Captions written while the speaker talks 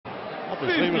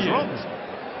obviously was wrong.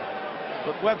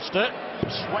 But Webster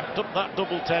swept up that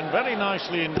double 10 very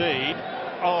nicely indeed.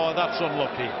 Oh, that's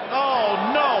unlucky. Oh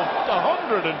no,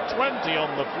 120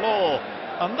 on the floor,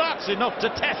 and that's enough to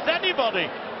test anybody.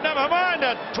 Never mind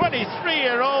a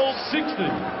 23-year-old. 60.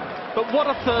 But what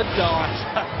a third dart.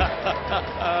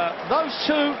 Those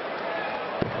two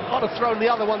might have thrown the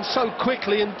other one so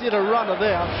quickly and did a runner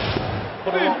there.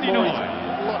 But a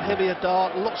lot heavier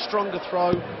dart, a lot stronger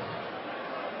throw.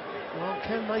 Well,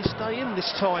 can they stay in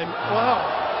this time? Wow.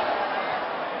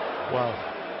 Well,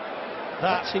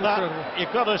 that's incredible.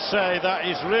 You've got to say that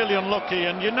is really unlucky.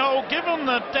 And you know, given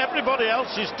that everybody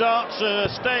else's darts are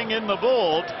staying in the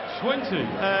board, 20.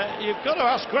 You've got to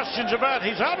ask questions about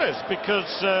his arrows, because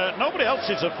nobody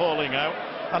else's are falling out.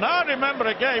 And I remember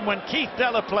a game when Keith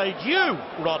Della played you,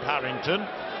 Rod Harrington,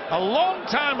 a long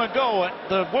time ago at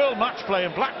the World Match Play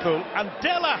in Blackpool, and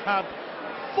Della had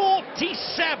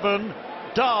 47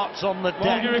 darts on the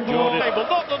deck.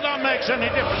 Not that that makes any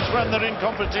difference when they're in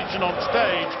competition on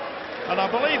stage. And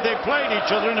I believe they played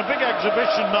each other in a big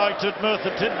exhibition night at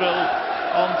Merthyr Tydfil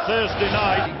on Thursday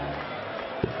night.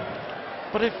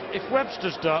 But if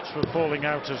Webster's darts were falling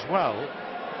out as well,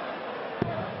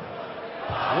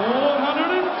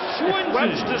 420. if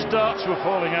Webster's darts were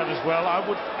falling out as well, I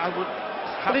would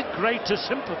have greater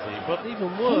sympathy. But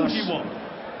even worse. 41.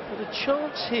 But a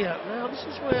chance here. Now this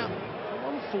is where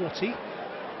 140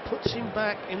 puts him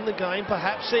back in the game,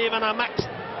 perhaps even a max.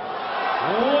 400.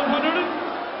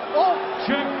 Oh,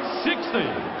 check 60.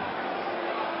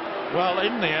 Well,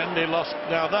 in the end, he lost.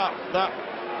 Now that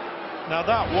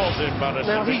was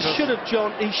embarrassing. Now he should have,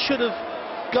 John. He should have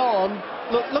gone.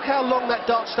 Look how long that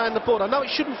dart stayed on the board. I know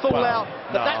it shouldn't fall out,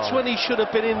 but that's when he should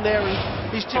have been in there. And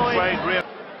he's time.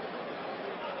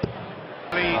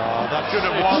 That should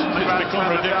have won. It's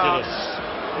become ridiculous.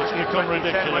 It's become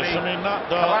ridiculous. I mean, that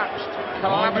dart collapsed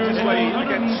calamitously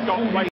against Scott.